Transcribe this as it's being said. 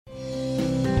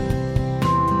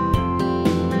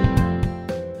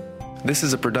This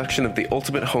is a production of the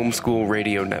Ultimate Homeschool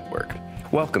Radio Network.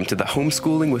 Welcome to the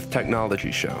Homeschooling with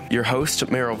Technology show. Your host,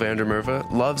 Meryl van der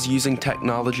Merwe, loves using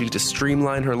technology to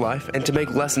streamline her life and to make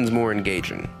lessons more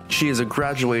engaging. She is a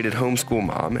graduated homeschool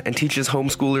mom and teaches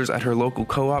homeschoolers at her local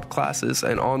co-op classes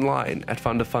and online at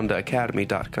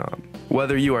fundafundaacademy.com.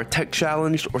 Whether you are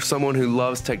tech-challenged or someone who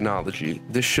loves technology,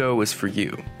 this show is for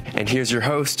you. And here's your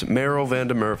host, Meryl van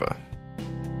der Merwe.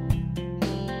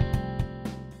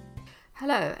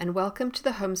 Hello, and welcome to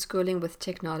the Homeschooling with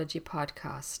Technology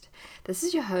podcast. This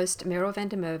is your host, Meryl van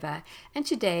der Merwe, and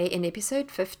today in episode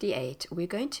 58, we're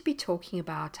going to be talking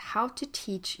about how to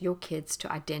teach your kids to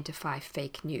identify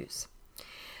fake news.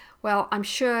 Well, I'm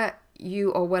sure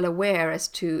you are well aware as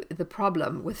to the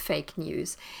problem with fake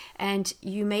news, and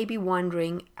you may be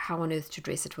wondering how on earth to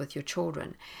address it with your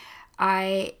children.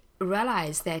 I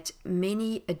realize that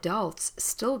many adults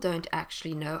still don't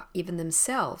actually know, even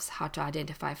themselves, how to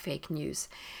identify fake news.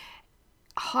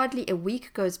 Hardly a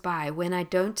week goes by when I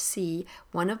don't see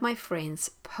one of my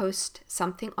friends post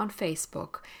something on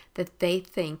Facebook that they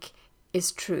think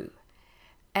is true.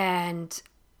 And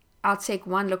I'll take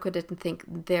one look at it and think,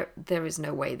 there is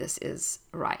no way this is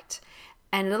right.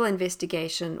 And a little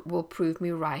investigation will prove me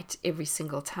right every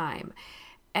single time.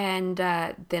 And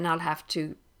then I'll have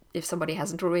to, if somebody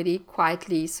hasn't already,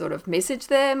 quietly sort of message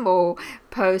them or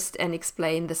post and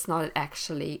explain that's not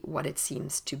actually what it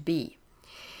seems to be.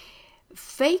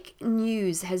 Fake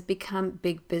news has become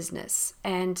big business,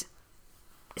 and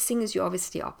seeing as you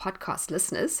obviously are podcast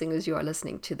listeners, seeing as you are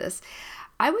listening to this,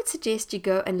 I would suggest you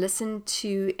go and listen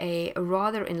to a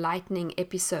rather enlightening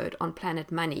episode on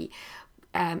Planet Money.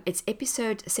 It's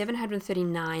episode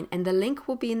 739, and the link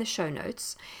will be in the show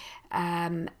notes.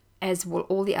 As will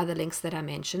all the other links that I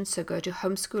mentioned. So go to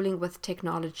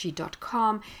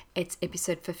homeschoolingwithtechnology.com. It's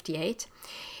episode 58.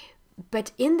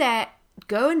 But in there,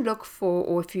 go and look for,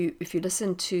 or if you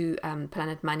listen to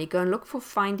Planet Money, go and look for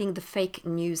Finding the Fake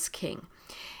News King.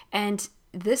 And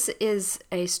this is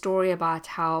a story about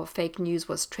how fake news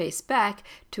was traced back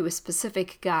to a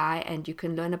specific guy, and you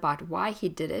can learn about why he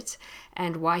did it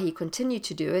and why he continued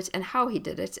to do it and how he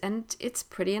did it. And it's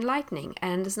pretty enlightening,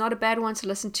 and it's not a bad one to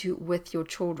listen to with your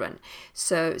children.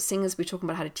 So seeing as we're talking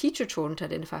about how to teach your children to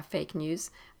identify fake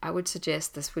news, I would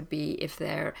suggest this would be, if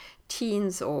they're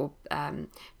teens or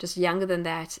just younger than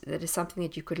that, that is something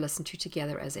that you could listen to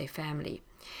together as a family.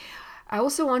 I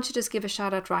also want to just give a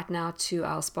shout out right now to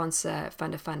our sponsor,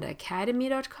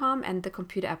 fundafundaacademy.com, and the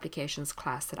computer applications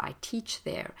class that I teach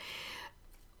there.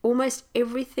 Almost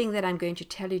everything that I'm going to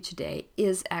tell you today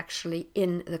is actually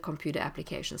in the computer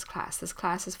applications class. This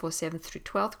class is for 7th through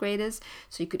 12th graders,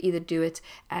 so you could either do it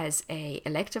as an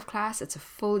elective class, it's a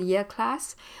full year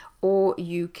class, or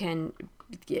you can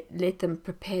let them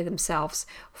prepare themselves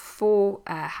for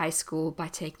high school by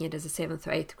taking it as a 7th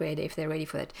or 8th grader if they're ready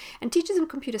for it. And teaches them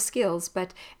computer skills,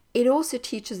 but it also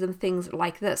teaches them things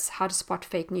like this, how to spot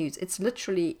fake news. It's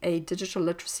literally a digital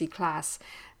literacy class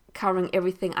covering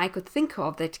everything I could think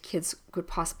of that kids could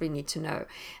possibly need to know.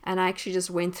 And I actually just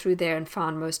went through there and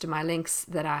found most of my links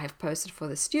that I have posted for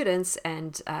the students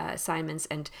and assignments,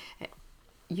 and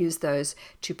used those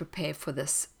to prepare for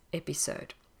this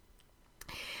episode.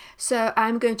 So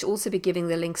I'm going to also be giving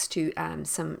the links to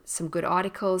some good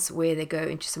articles where they go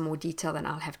into some more detail than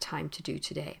I'll have time to do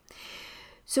today.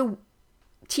 So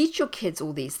teach your kids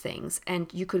all these things,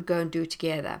 and you could go and do it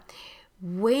together.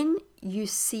 When you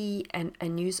see a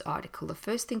news article, the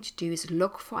first thing to do is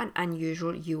look for an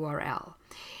unusual URL.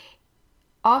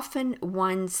 Often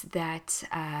ones that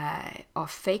are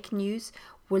fake news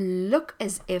will look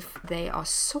as if they are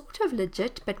sort of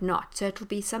legit, but not. So it will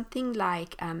be something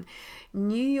like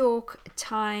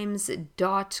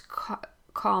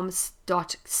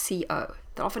NewYorkTimes.com.co.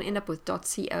 They'll often end up with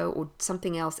 .co or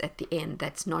something else at the end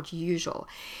that's not usual.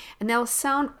 And they'll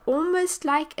sound almost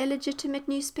like a legitimate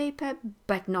newspaper,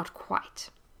 but not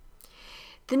quite.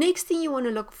 The next thing you want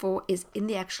to look for is in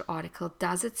the actual article,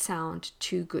 does it sound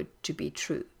too good to be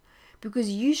true? Because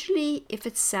usually if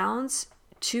it sounds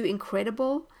too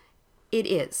incredible, it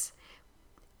is.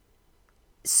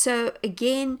 So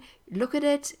again, look at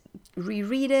it,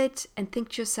 reread it, and think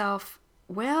to yourself,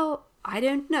 well, I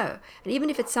don't know. And even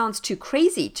if it sounds too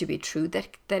crazy to be true,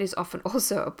 that is often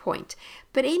also a point.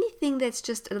 But anything that's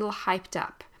just a little hyped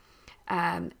up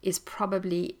is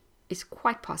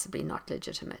quite possibly not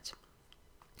legitimate.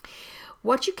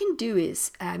 What you can do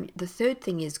is, the third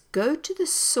thing is, go to the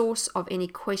source of any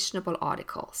questionable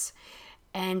articles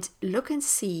and look and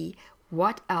see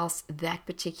what else that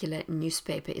particular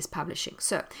newspaper is publishing.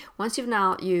 So once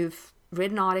you've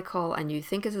read an article and you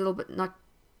think it's a little bit not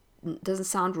doesn't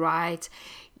sound right.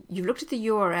 You've looked at the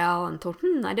URL and thought,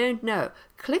 I don't know.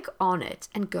 Click on it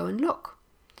and go and look.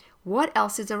 What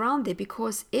else is around there?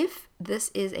 Because if this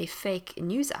is a fake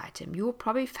news item, you will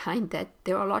probably find that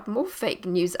there are a lot more fake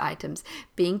news items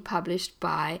being published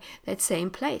by that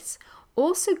same place.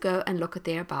 Also go and look at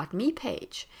their About Me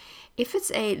page. If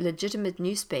it's a legitimate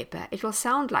newspaper, it will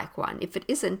sound like one. If it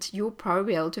isn't, you'll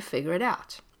probably be able to figure it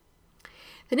out.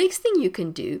 The next thing you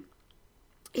can do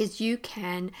is you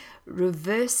can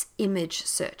reverse image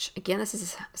search. Again, this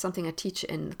is something I teach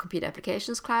in the computer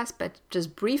applications class, but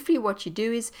just briefly what you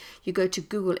do is you go to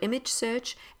Google image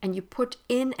search and you put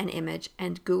in an image,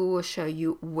 and Google will show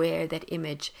you where that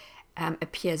image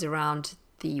appears around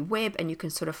the web, and you can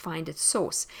sort of find its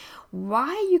source.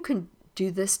 Why you can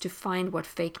do this to find what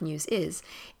fake news is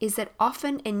that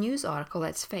often a news article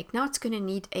that's fake, now it's going to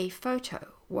need a photo.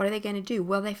 What are they going to do?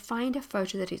 Well, they find a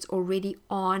photo that is already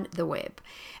on the web,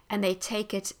 and they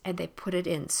take it and they put it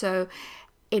in. So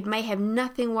it may have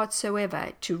nothing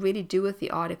whatsoever to really do with the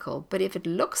article, but if it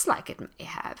looks like it may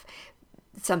have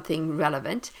something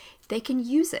relevant, they can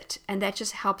use it, and that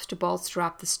just helps to bolster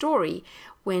up the story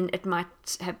when it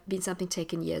might have been something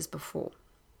taken years before.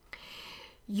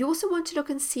 You also want to look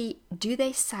and see, do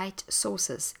they cite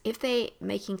sources? If they're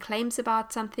making claims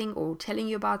about something or telling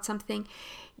you about something,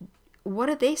 what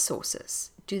are their sources?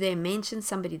 Do they mention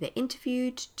somebody they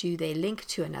interviewed? Do they link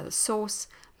to another source?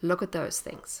 Look at those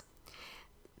things.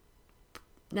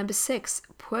 Number 6,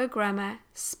 poor grammar,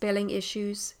 spelling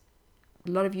issues,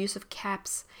 a lot of use of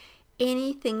caps,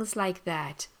 any things like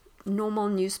that. Normal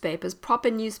newspapers,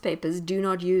 proper newspapers do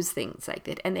not use things like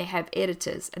that, and they have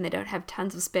editors and they don't have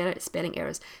tons of spelling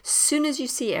errors. As soon as you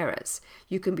see errors,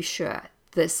 you can be sure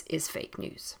this is fake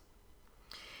news.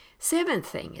 7th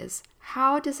thing is,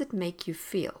 how does it make you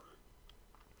feel?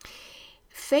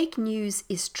 Fake news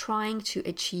is trying to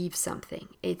achieve something.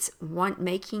 It's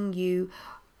making you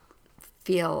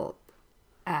feel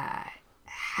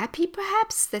happy,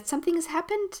 perhaps, that something has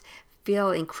happened,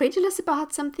 feel incredulous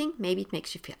about something. Maybe it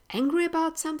makes you feel angry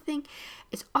about something.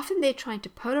 It's often they're trying to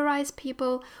polarize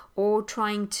people or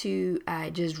trying to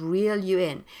just reel you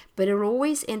in, but it'll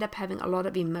always end up having a lot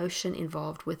of emotion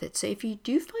involved with it. So if you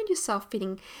do find yourself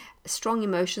feeling strong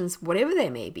emotions, whatever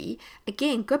they may be,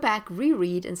 again, go back,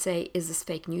 reread and say, is this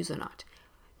fake news or not?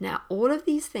 Now, all of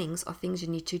these things are things you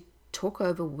need to talk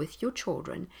over with your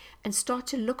children and start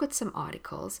to look at some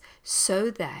articles so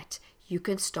that you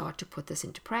can start to put this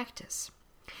into practice.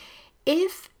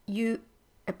 If you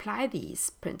apply these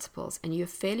principles and you're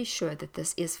fairly sure that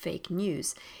this is fake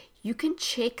news, you can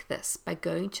check this by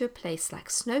going to a place like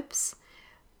Snopes,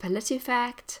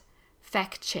 PolitiFact,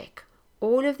 FactCheck.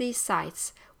 All of these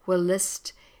sites will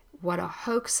list what are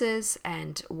hoaxes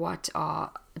and what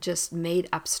are just made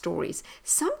up stories.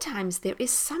 Sometimes there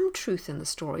is some truth in the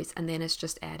stories and then it's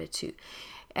just added to.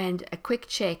 And a quick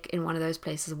check in one of those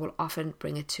places will often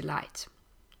bring it to light.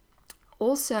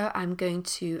 Also, I'm going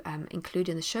to include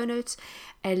in the show notes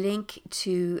a link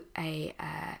to a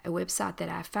website that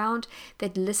I found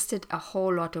that listed a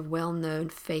whole lot of well-known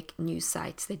fake news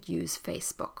sites that use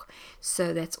Facebook.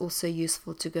 So that's also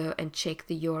useful to go and check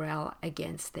the URL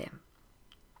against them.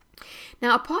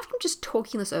 Now, apart from just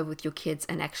talking this over with your kids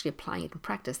and actually applying it in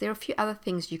practice, there are a few other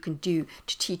things you can do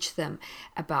to teach them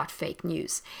about fake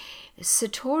news.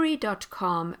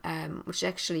 Satori.com, which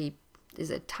actually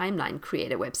is a timeline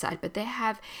creator website, but they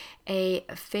have a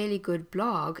fairly good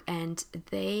blog and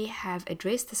they have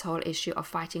addressed this whole issue of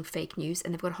fighting fake news,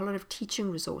 and they've got a whole lot of teaching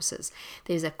resources.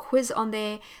 There's a quiz on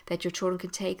there that your children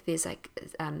can take. There's I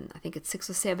think it's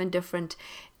 6 or 7 different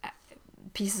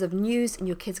pieces of news, and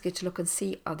your kids get to look and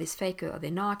see, are these fake or are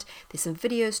they not? There's some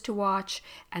videos to watch,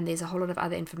 and there's a whole lot of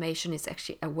other information. It's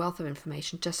actually a wealth of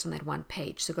information just on that one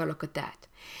page, so go look at that.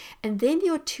 And then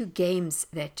there are 2 games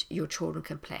that your children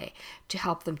can play to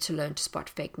help them to learn to spot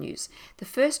fake news. The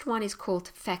first one is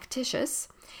called Factitious,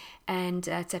 and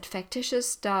it's at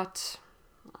factitious. I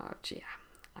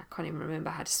can't even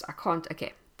remember how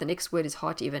to, the next word is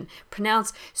hard to even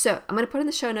pronounce. So I'm going to put in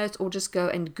the show notes, or just go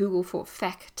and Google for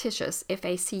Factitious,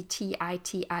 Factitious.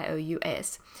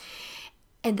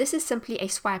 And this is simply a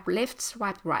swipe left,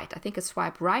 swipe right. I think it's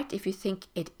swipe right if you think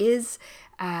it is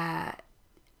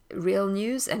real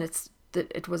news and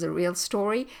it was a real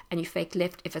story, and you fake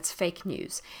left if it's fake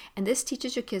news. And this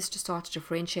teaches your kids to start to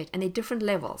differentiate, and they're different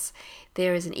levels.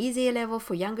 There is an easier level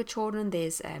for younger children,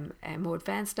 there's a more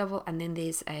advanced level, and then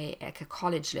there's a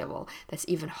college level that's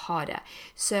even harder.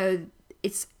 So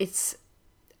it's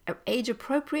age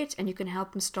appropriate, and you can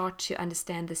help them start to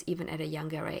understand this even at a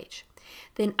younger age.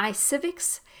 Then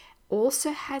iCivics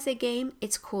also has a game.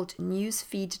 It's called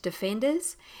Newsfeed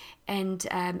Defenders. And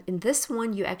in this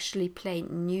one, you actually play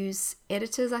news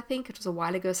editors, I think. It was a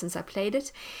while ago since I played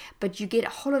it. But you get a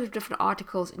whole lot of different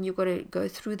articles, and you've got to go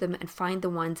through them and find the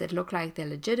ones that look like they're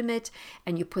legitimate.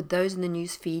 And you put those in the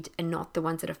news feed and not the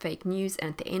ones that are fake news. And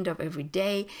at the end of every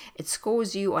day, it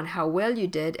scores you on how well you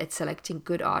did at selecting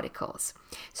good articles.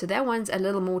 So that one's a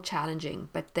little more challenging,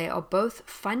 but they are both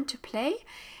fun to play.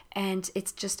 And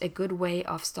it's just a good way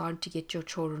of starting to get your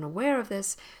children aware of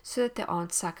this so that they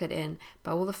aren't suckered in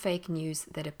by all the fake news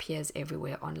that appears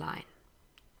everywhere online.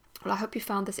 Well, I hope you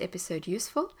found this episode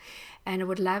useful, and I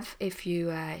would love if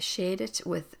you shared it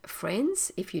with friends,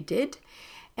 if you did,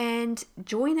 and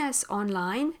join us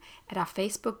online at our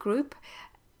Facebook group.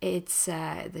 It's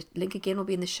the link again will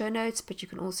be in the show notes, but you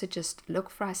can also just look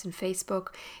for us on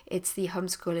Facebook. It's the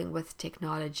Homeschooling with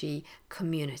Technology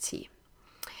community.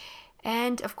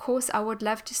 And of course, I would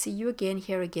love to see you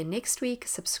here again next week.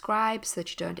 Subscribe so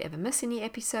that you don't ever miss any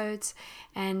episodes.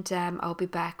 And I'll be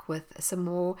back with some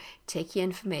more techie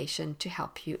information to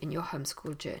help you in your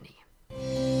homeschool journey.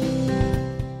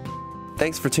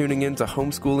 Thanks for tuning in to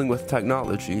Homeschooling with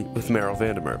Technology with Meryl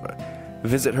van der Merwe.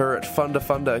 Visit her at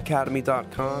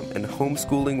fundafundaacademy.com and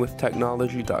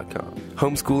homeschoolingwithtechnology.com.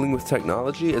 Homeschooling with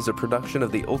Technology is a production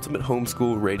of the Ultimate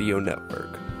Homeschool Radio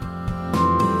Network.